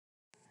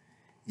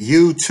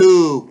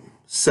YouTube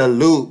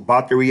salute.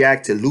 About to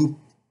react to Lupe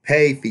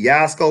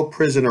Fiasco,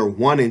 Prisoner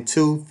 1 and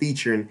 2,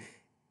 featuring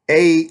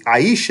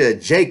Ayesha,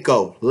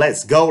 Jaco.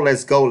 Let's go,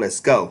 let's go, let's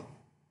go.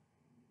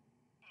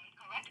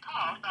 Correct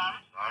call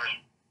from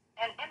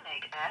an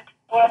inmate at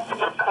West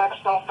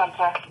Correctional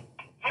Center.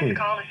 This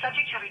call is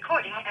subject to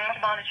recording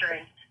and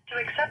monitoring. To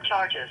accept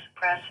charges,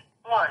 press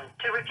 1.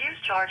 To refuse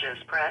charges,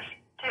 press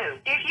 2.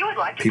 If you would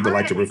like to People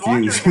like to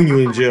refuse when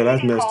you're in jail.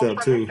 That's messed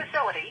up too.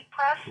 Facility,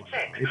 press 6.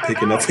 They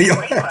picking up for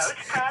your ass.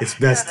 It's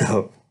messed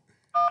up.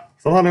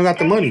 Somehow they got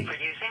the money. For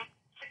using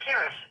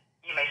Securus.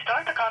 You may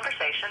start the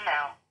conversation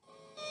now.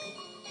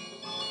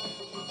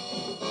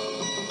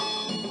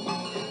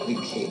 The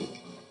king.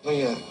 When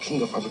you're the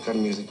king of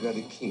African music, you are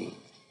the king.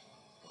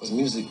 Because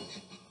music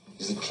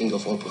is the king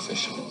of all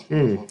professions.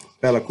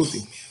 Bella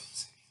Kuti.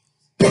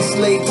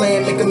 Slave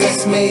plan, make a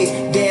mess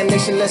made. Damn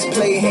nation, let's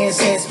play hands,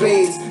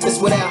 spades. This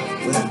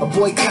without a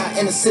boycott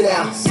and a sit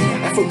out.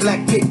 Afro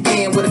black pit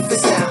in with a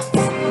fist out.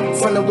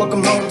 From the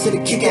welcome home to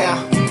the kick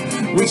out.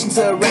 Reaching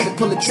to a rabbit,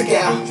 pull a trick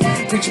out.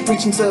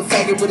 Preaching to a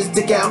faggot with his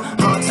dick out.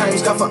 Hard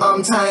times, got for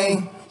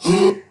time.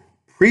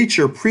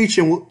 Preacher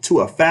preaching to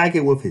a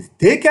faggot with his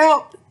dick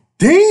out?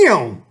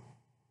 Damn!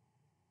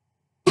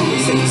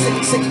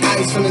 Sick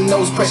eyes from the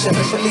nose pressure.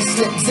 Release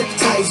zip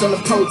ties on the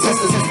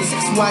protesters. That's the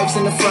 6 wives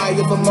in the fry of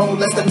a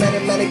molester.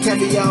 Mathematic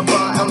caviar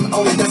bar, I'm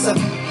old, that's a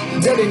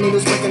dirty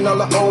needles breaking all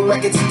the old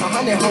records.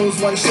 100 hoes,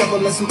 1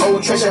 shovel, and some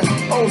old treasure.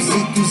 Old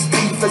sleep, use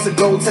teeth as a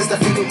gold tester.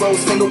 Finger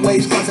rolls, finger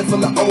waves, closet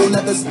full of old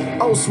leathers.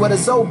 Old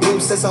sweaters, old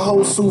boots, that's a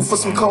whole suit for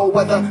some cold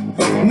weather.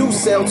 New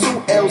cell,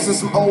 2 L's and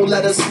some old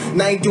letters.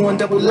 Now ain't doing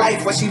double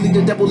life, why she lead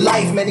a double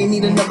life? Man, they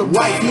need another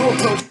wife, new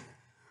approach.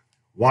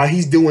 Why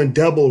he's doing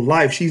double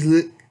life?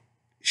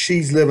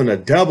 She's living a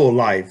double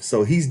life.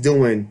 So he's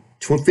doing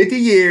 50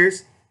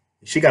 years.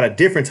 She got a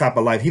different type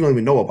of life he don't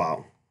even know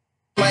about.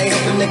 Might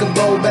help a nigga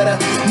bowl better.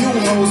 New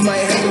hoes might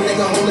help a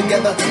nigga hold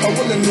together. Or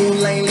will a new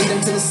lane lead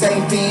them to the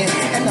same pen?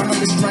 And the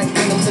hunger strength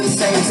bring them to the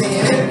same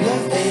 10.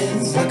 Love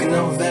is working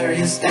on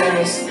various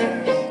errors.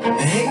 And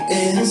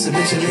hate is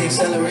eventually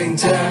accelerating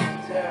terror.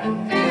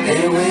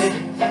 Hey,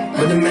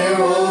 with the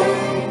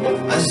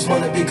mirror, I just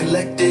want to be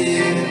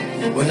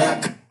collected. When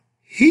I...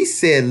 He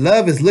said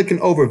love is looking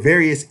over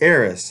various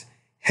eras.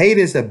 Hate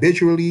is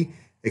habitually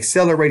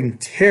accelerating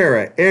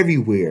terror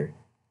everywhere.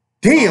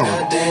 Damn!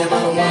 Goddamn, I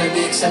don't want to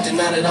be accepted,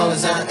 not at all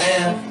as I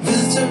am.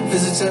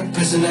 Visitor,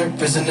 prisoner,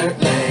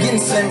 land. Getting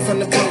slim from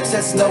the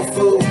protest, no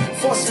food.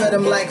 Force fed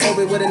him like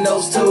Kobe with a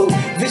nose tube.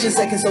 Vision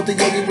seconds of the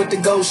yogi with the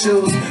gold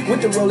shoes.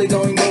 With the rolling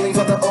going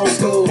for the old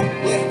school.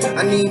 Yeah,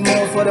 I need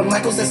more for the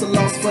Michaels, that's a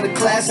loss for the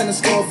class and a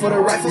score for the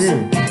rifles.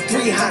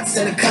 3 hots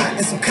and a cot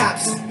and some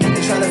cops.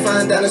 Trying to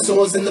find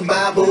dinosaurs in the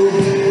Bible.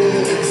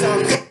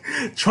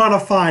 Trying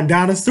to find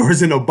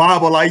dinosaurs in the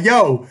Bible. Like,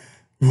 yo,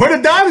 where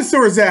the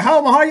dinosaurs at?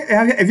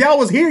 If y'all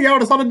was here, y'all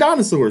would have saw the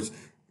dinosaurs.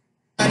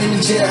 In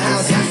the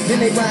jailhouse, then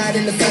they ride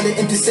in the front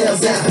empty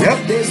cells out.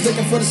 Yep. There's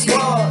looking for the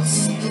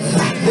squads.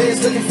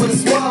 There's looking for the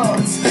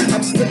squads. I'm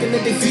just looking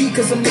at their feet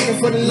cause I'm looking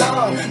for the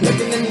law.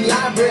 Looking in the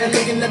library,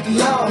 looking at the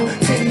law.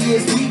 10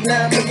 years deep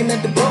now, I'm looking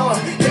at the bar.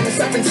 Getting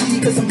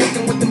sovereignty cause I'm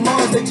looking with the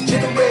Mars that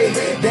degenerate.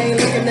 They ain't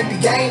looking at the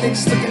game, they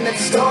just looking at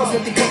the stars.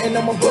 What they cutting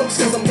on my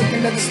books cause I'm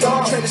looking at the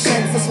stars. Trade a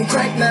shame for some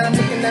crack, now I'm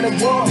looking at a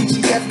wall.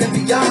 BGF,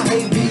 FBR,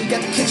 AB, got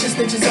the kitchen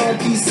stitches on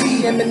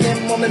PC.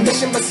 Eminem on the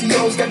mission, but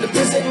CO's got the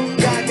prison.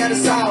 God got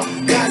us all,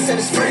 God said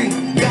it's free.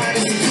 God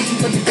is the key,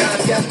 but the God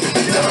got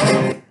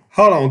the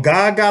Hold on,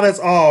 God got us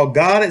all.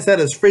 God has set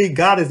us free.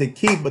 God is the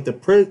key, but the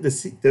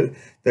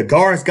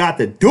guards got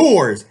the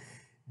doors.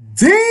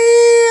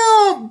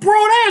 Damn,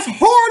 bro, that's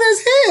hard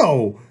as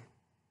hell.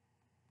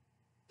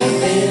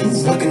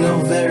 Looking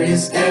on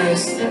various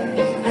eras.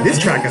 This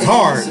track is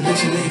hard.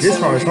 This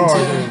part is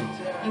hard.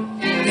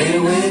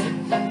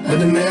 With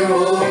the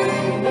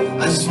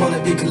mirror, I just want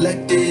to be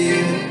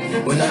collected.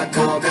 When I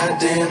call,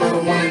 goddamn, I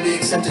don't want to be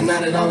accepted,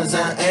 not at all as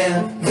I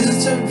am.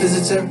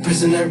 Visitor,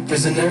 prisoner,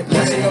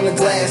 lying on the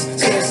glass.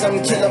 Scared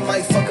some killer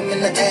might fuck him in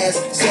the ass.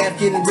 Staff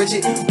getting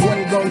rigid,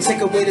 wasn't gonna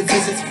take away the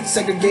visits.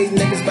 Segregate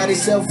niggas by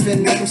themselves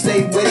and make them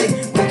stay with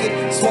it.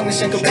 Wicked, swung the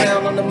shank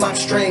around on the mop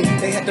string.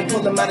 They had to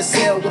pull him out of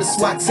cell with a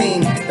SWAT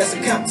team. That's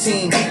a cop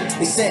team.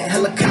 They sent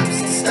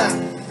helicopters to stop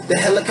the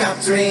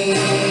helicoptering.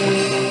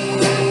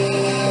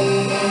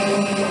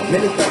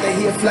 Many thought that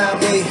he'd fly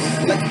away.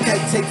 Like a kite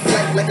take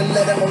flight, like a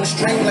letter on a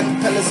string, like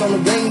propellers on the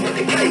wing. But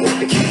they play with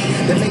the key.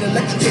 They made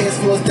electric chairs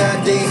for us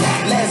die day.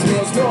 Last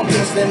meals, no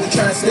pills for them to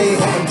try and stay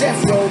on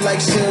death row like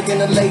Suge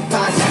in a lake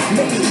pot.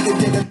 Maybe he could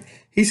dig a...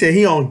 He said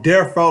he on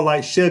death row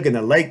like Suge in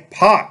a lake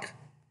park.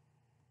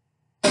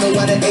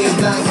 Why the A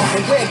block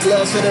and red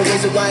gloves for the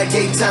razor wire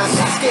gate top.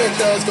 Scared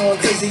thugs going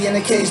crazy in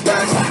a cage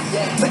box.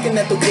 Looking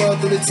at the world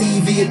through the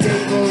TV, a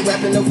day room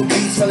rapping over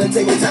beats from the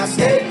tabletop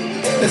stage.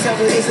 That's how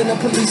it is in a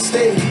police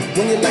state.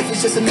 When your life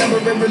is just a number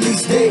and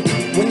release date.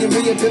 When you're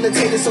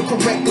rehabilitated so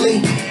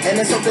correctly. And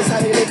let's hope that's how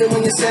they live it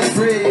when you're set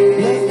free.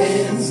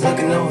 Is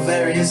looking on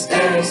various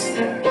errors.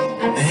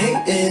 And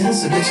hate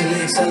is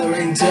eventually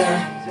accelerating terror.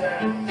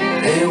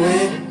 Hey,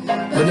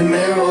 with the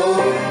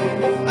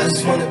mirror.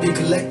 just wanna be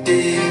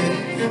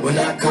collected. When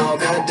I call,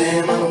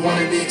 goddamn, I don't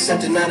wanna be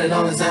accepted, not at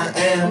all as I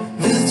am.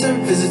 Visitor,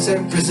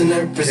 visitor,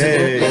 prisoner,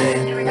 prisoner,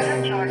 land. To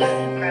accept charges,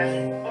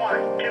 press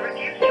 1. To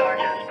refuse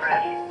charges,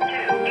 press 2.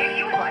 If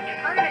you would like to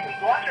permanently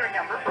block your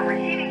number from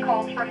receiving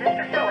calls from this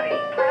facility,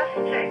 press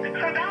 6.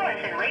 For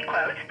balance and late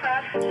quotes,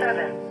 press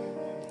 7.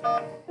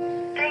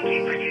 Thank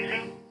you for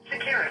using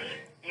Securus.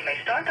 You may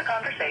start the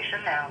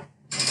conversation now.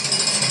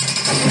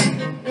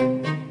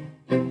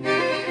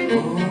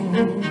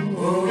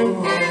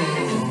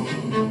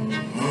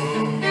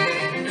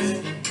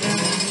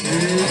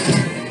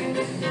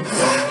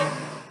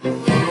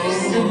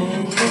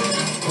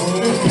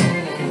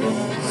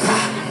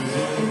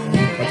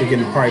 About to get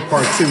into probably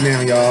part 2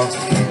 now, y'all.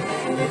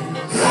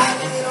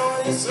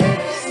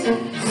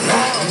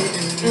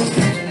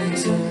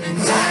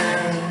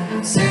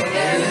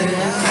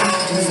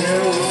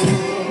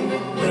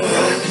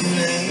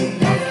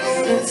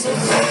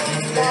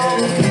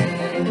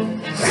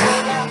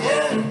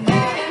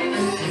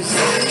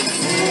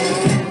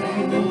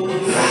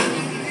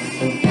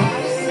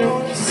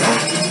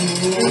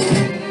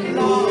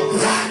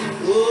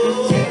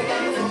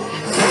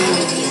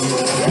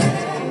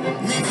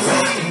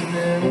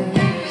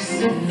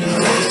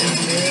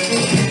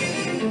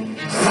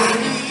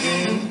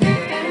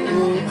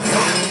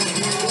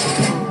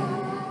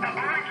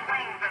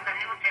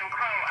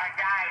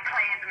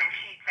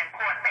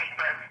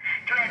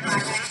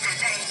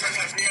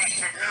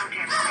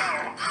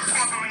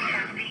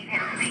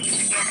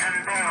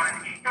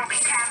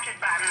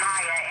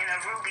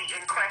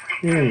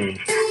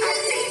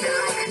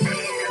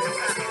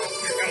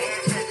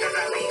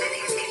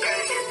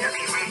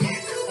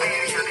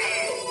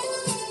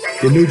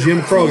 The new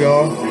Jim Crow,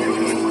 y'all.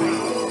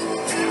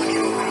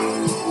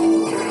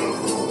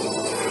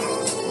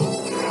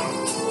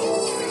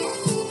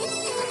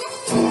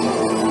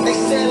 They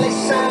sell they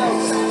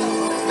sounds,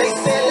 they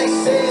sell they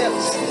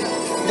sales.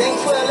 They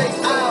ain't 12, they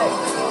out.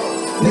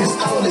 Niggas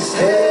all this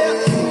hell,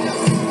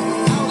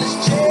 all this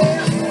jail,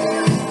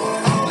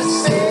 all this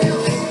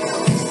sales.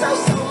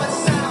 So much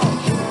sound,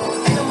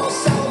 ain't no more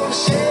sound on the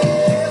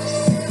shelves.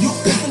 You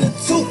listen to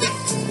two,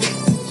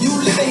 you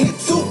living here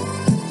too.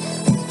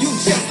 You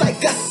just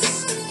like us,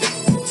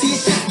 till your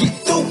shit get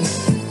through.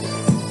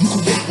 You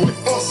can get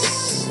with us,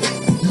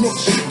 you want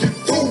shit get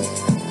through.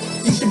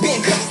 You should be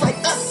in cuffs like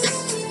us.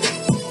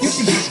 You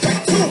should get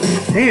strapped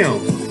too. Damn.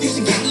 You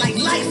should get like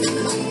life.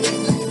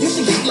 You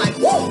should get like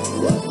whoa.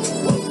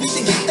 You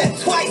should get that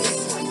twice.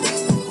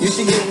 You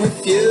should get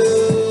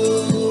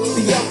refused.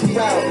 The open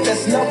route,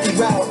 that's no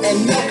route,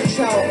 and no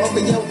control over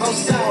your own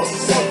soul.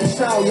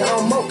 Self-control, your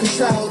own more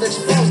control that you're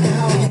supposed to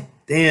hold.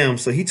 Damn,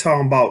 so he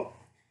talking about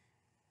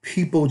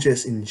people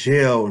just in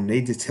jail and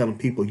they just telling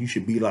people you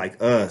should be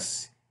like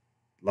us.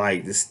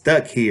 Like, they're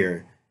stuck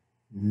here.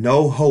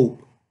 No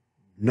hope.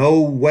 No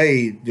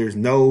way. There's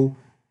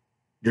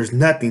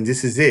nothing.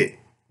 This is it.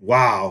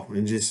 Wow.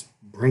 And just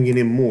bringing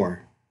in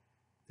more.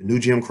 The new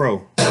Jim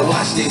Crow. Better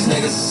watch these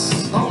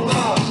niggas. Oh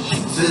God.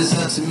 Feels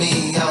up to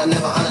me, I'll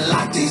never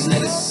unlock these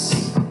niggas.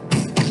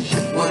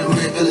 Wouldn't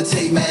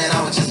rehabilitate, man,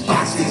 I would just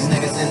box these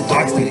niggas and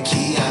throw away the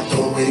key. I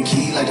throw away the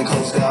key like the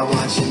Coast Guard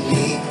watching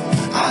me.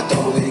 I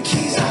throw away the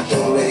keys, I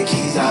throw away the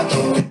keys,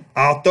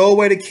 I'll throw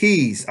away the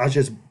keys. I'll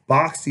just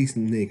box these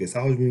niggas.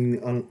 I was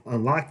going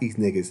unlock these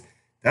niggas.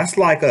 That's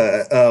like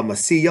a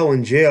CEO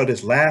in jail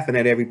just laughing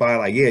at everybody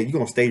like, yeah, you're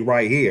going to stay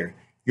right here.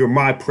 You're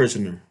my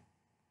prisoner.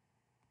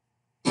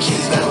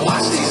 Keys, better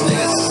watch these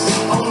niggas.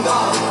 Oh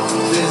God,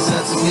 feels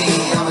up to me,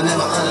 I'll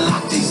never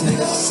unlock these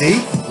niggas.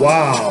 See?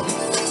 Wow.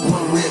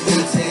 Wouldn't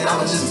rehabilitate, I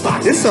would just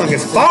box This song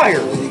is fire.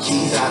 I throw away the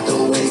keys, I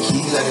throw away the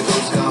keys like the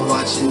Coast Guard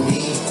watching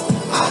me.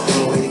 I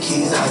throw away the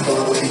keys, I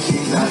throw away the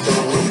keys, I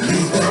throw away the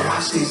keys. Better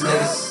watch these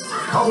niggas.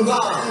 Oh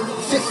God,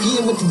 5th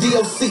year with the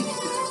DOC.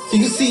 You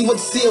can see what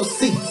the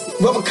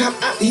COC. Rubber cop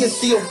out here,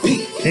 COP.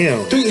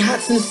 Damn. 3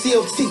 hots in the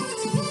COT.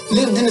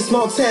 Lived in a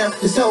small town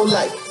his whole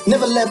life.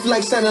 Never left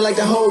life shining like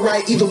the whole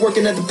right. Either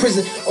working at the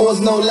prison or it's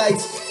no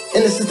lights.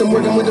 In the system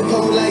working with the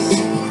pole lights.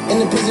 In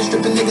the prison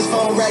stripping niggas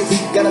phone rights.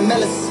 Got a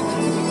malice.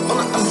 On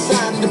the other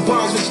side of the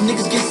bars, watch your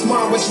niggas get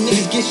smart, watch your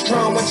niggas get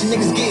strong, watch your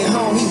niggas get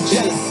home. He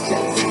jealous.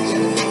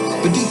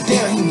 But deep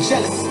down, he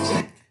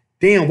jealous.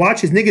 Damn,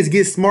 watch his niggas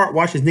get smart.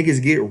 Watch his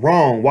niggas get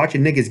wrong. Watch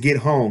your niggas get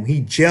home.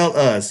 He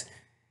jealous.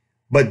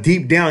 But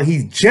deep down,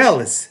 he's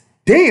jealous.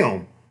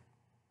 Damn.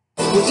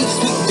 With each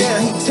beat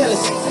down, he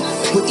jealous.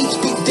 With each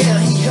beat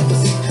down, he help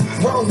us.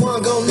 Wrong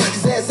one gon' knock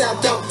his ass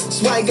out though.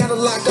 That's why he gotta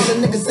lock all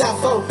the niggas out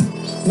for.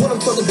 What I'm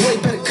told the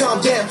boy better calm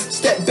down.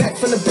 Step back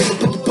from the brick and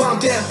put the bomb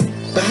down.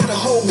 Behind the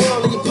whole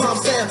world in your palm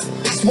sound.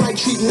 That's why he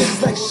treat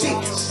niggas like shit.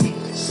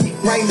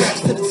 Writing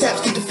raps to the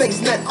taps, keep the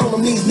fakes nut on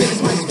them. These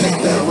niggas might spit.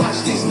 Better watch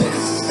these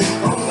niggas.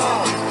 Oh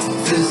God,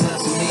 feels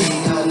up to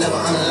me. I'll never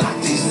unlock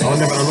these niggas. I'll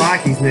never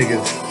unlock these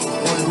niggas.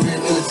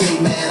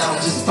 Man, I'll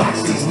just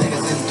box these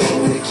niggas and throw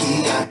away the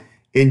key.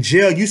 In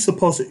jail,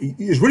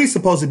 it's really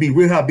supposed to be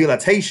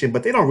rehabilitation,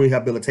 but they don't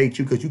rehabilitate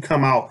you because you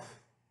come out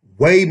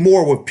way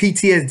more with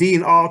PTSD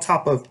and all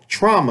type of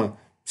trauma.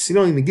 So you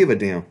don't even give a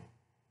damn.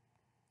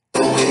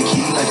 Throw away the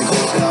key like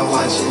God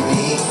watching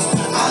me.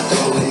 I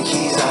throw away the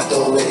keys, I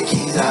throw away the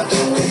keys, I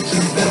throw away the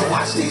keys. Better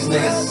watch these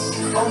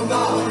niggas. Oh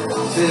God,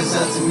 if it's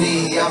up to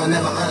me, I will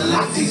never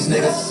unlock these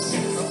niggas.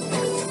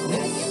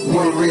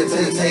 One real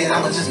to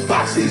I'ma just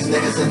box these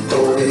niggas and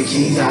throw away the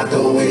keys. I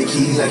throw away the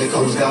keys like the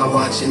Coast Guard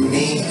watching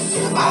me.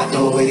 I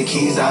throw away the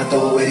keys, I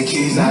throw away the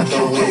keys, I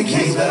throw away the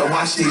keys. Better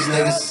watch these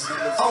niggas.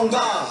 Oh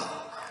God.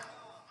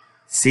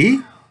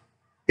 See?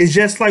 It's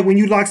just like when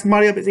you lock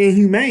somebody up, it's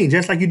inhumane,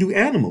 just like you do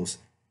animals.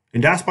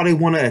 And that's why they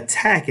want to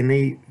attack and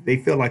they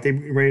feel like they're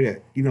ready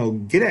to, you know,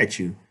 get at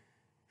you.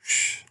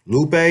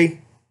 Lupe.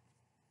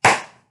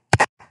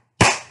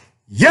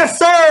 Yes,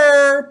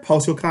 sir!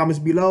 Post your comments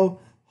below.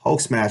 Hulk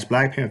smash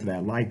Black Panther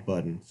that like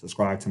button.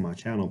 Subscribe to my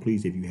channel,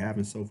 please, if you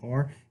haven't so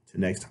far. Till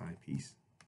next time, peace.